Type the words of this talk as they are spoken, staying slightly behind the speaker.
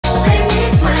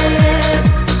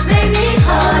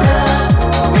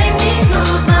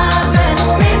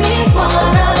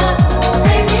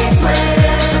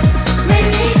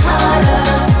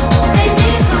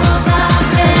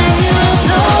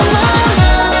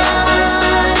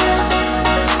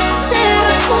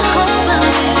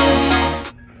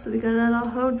So we got a little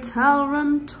hotel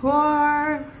room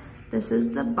tour. This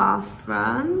is the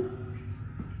bathroom.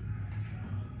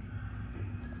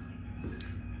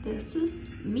 This is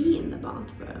me in the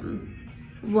bathroom.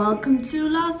 Welcome to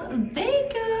Las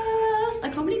Vegas. I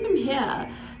can't believe I'm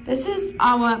here. This is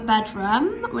our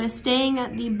bedroom. We're staying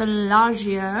at the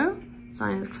Bellagio.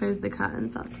 Sign has closed the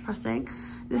curtains, that's depressing.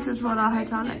 This is what our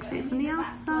hotel looks like from the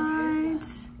outside.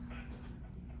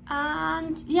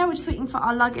 And yeah, we're just waiting for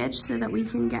our luggage so that we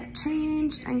can get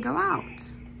changed and go out.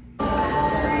 It's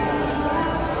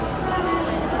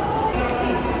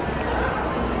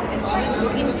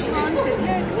like enchanted,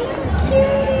 look,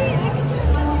 cute.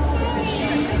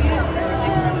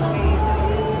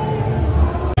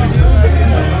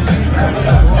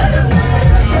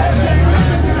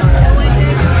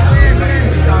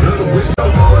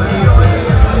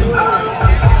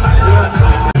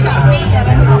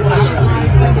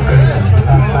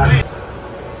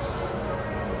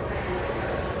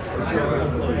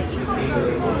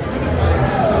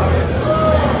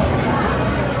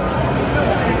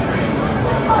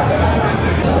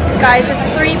 Guys, it's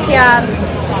 3 p.m.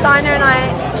 Sina and I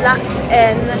slept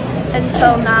in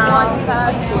until now.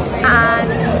 1:30. And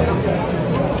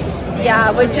yeah,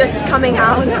 we're just coming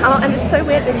out now, and it's so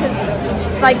weird because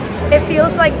like it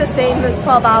feels like the same as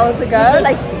 12 hours ago.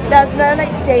 Like there's no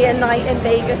like day and night in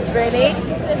Vegas really.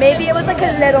 Maybe it was like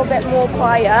a little bit more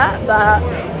quiet, but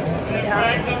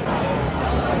yeah.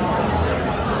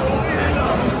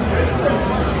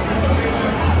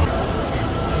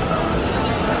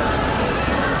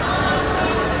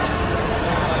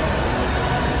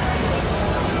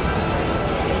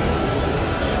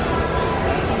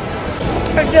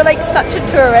 I feel like such a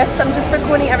tourist. I'm just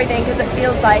recording everything because it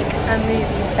feels like a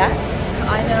movie set.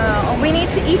 I know. We need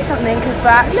to eat something because we're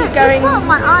actually going. This part of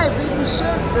my eye really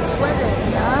shows the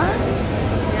sweating, yeah?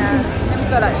 Yeah. Let me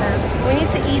go like that. We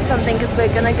need to eat something because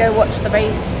we're gonna go watch the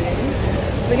race.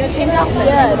 We're gonna change outfits.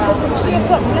 Yeah, because it's 3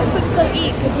 o'clock. Let's quickly go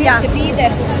eat because we have to be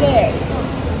there for 6.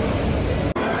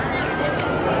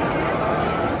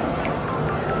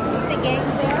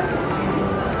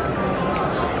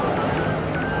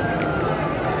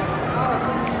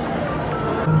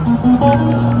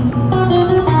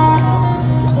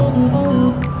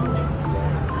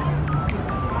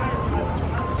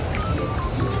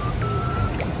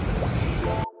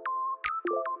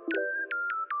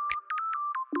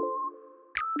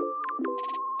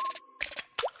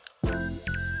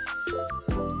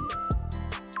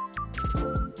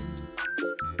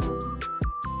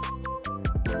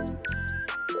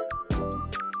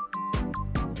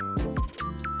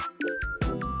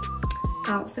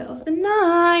 Outfit of the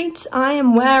night. I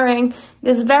am wearing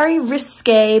this very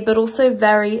risque but also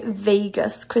very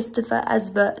Vegas Christopher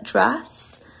Esbert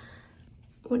dress.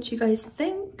 What do you guys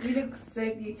think? You look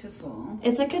so beautiful.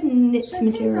 It's like a knit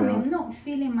material. I'm not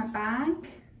feeling my bag.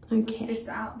 Okay. With this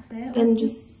outfit. Then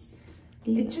just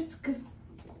leave it. Just because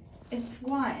it's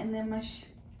white and then my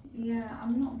yeah,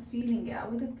 I'm not feeling it. I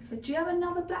would have preferred. Do you have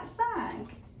another black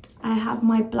bag? I have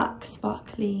my black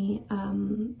sparkly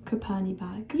Coperni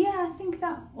bag. Yeah, I think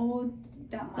that or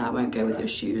that. That won't go with your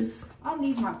shoes. I'll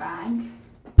leave my bag.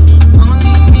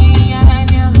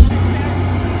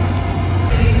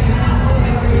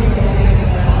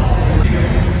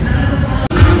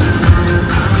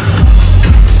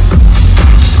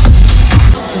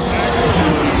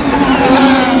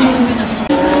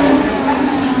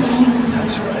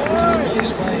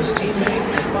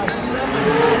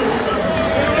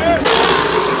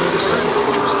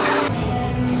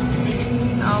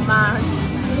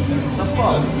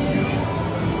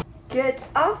 Good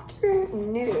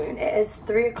afternoon. It is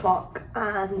 3 o'clock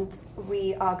and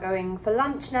we are going for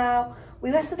lunch now.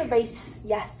 We went to the race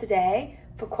yesterday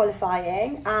for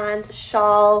qualifying and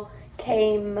Charles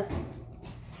came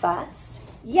first.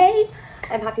 Yay!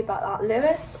 I'm happy about that.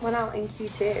 Lewis went out in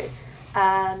Q2,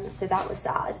 so that was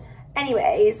sad.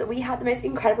 Anyways, we had the most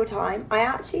incredible time. I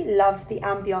actually love the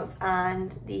ambience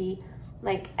and the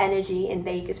like energy in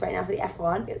Vegas right now for the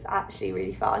F1. It's actually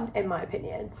really fun in my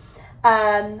opinion.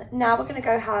 Now we're gonna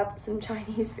go have some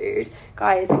Chinese food.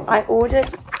 Guys, I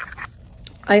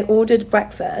ordered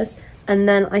breakfast and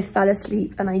then I fell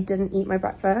asleep and I didn't eat my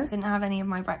breakfast. Didn't have any of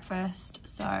my breakfast,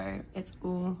 so it's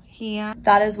all here.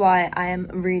 That is why I am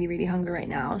really, really hungry right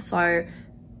now. So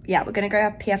yeah, we're gonna go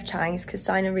have PF Chang's because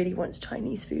Sina really wants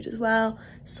Chinese food as well.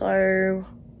 So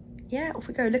yeah, off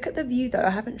we go. Look at the view though. I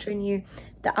haven't shown you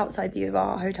the outside view of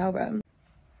our hotel room.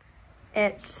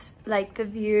 It's like the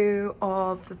view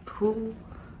of the pool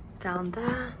down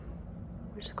there,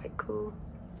 which is quite cool.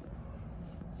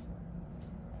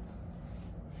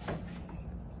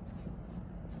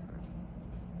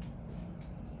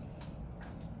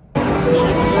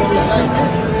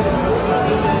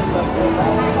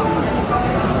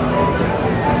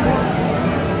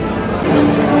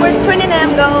 Twinning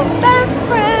and go best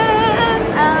friend.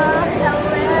 Hello.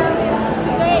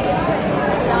 Today is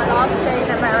technically our last day in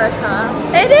America.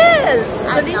 It is.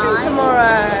 We're At leaving 9.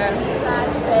 tomorrow. Sad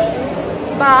face.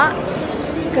 But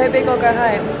go big or go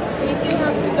home. We do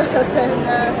have to go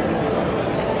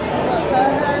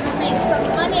and make some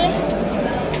money.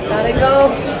 Gotta go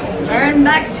earn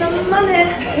back some money.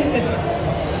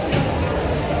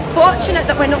 Fortunate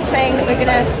that we're not saying that we're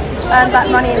gonna earn back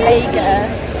money in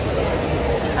Vegas.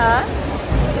 Huh?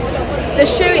 The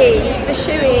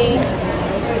shoey.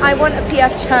 I want a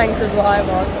PF Chang's is what I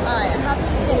want. Alright, how do we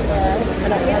get there? I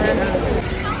don't know.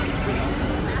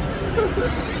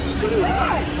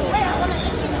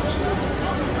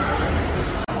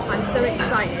 I'm so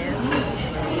excited.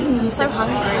 I'm so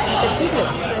hungry. The food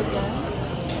looks so good.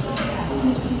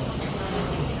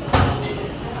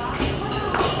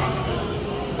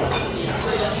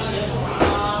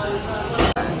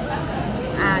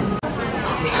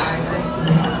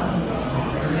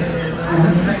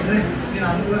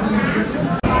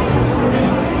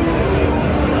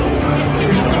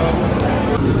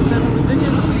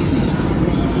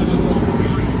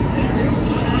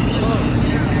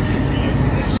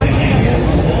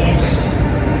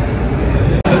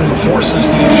 Forces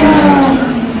the issue.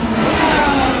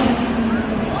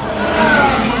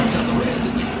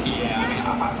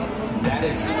 That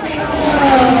is pure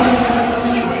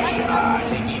situation. I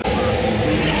think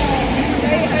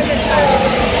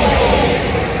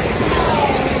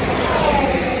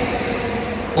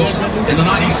in the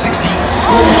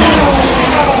 1964.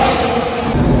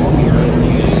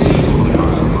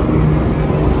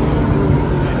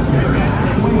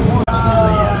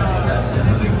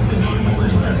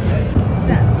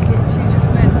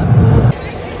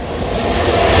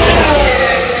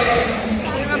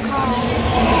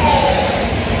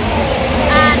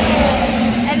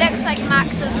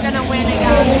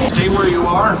 Stay where you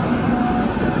are.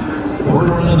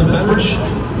 Order another beverage.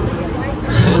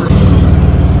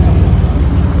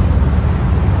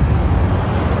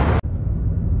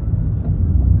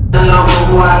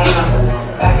 Who I am.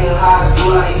 Back in high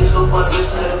school, I used to bust it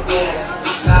to the dance.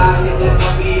 Now I hit that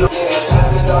W. Yeah,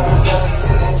 pass the doors and selfies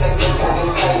and then Texas and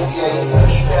then crazy. Yeah, so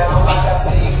keep that on like I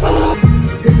say you.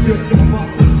 Pick yourself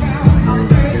off the ground. I'll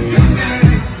say your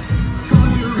name.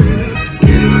 Cause you're really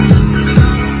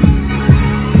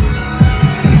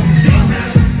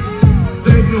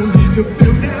there's no need to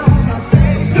feel down. I'll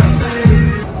say your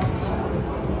name.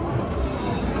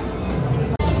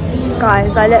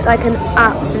 Guys, I look like an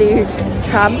absolute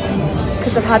tramp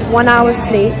because I've had 1 hour's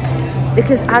sleep,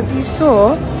 because as you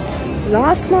saw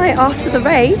last night after the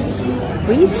race,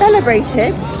 we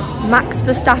celebrated Max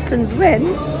Verstappen's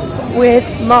win with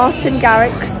Martin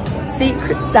Garrix's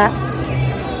secret set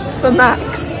for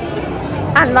Max,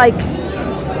 and like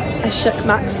I shook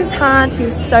Max's hand. He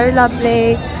was so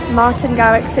lovely. Martin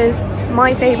Garrix is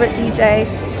my favourite DJ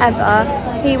ever.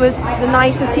 He was the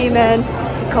nicest human.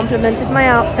 He complimented my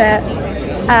outfit.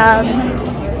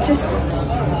 Just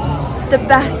the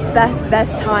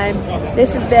best time. This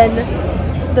has been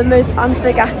the most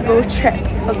unforgettable trip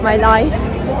of my life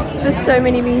for so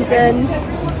many reasons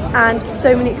and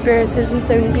so many experiences and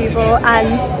so many people,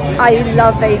 and I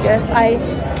love Vegas. I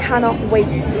cannot wait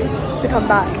to come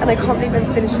back, and I can't believe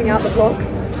I'm finishing out the vlog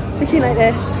looking like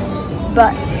this,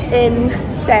 but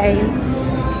insane.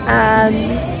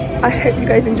 I hope you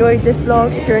guys enjoyed this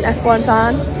vlog. If you're an F1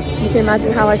 fan, you can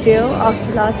imagine how I feel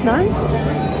after last night.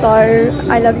 So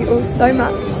I love you all so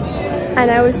much,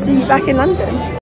 and I will see you back in London.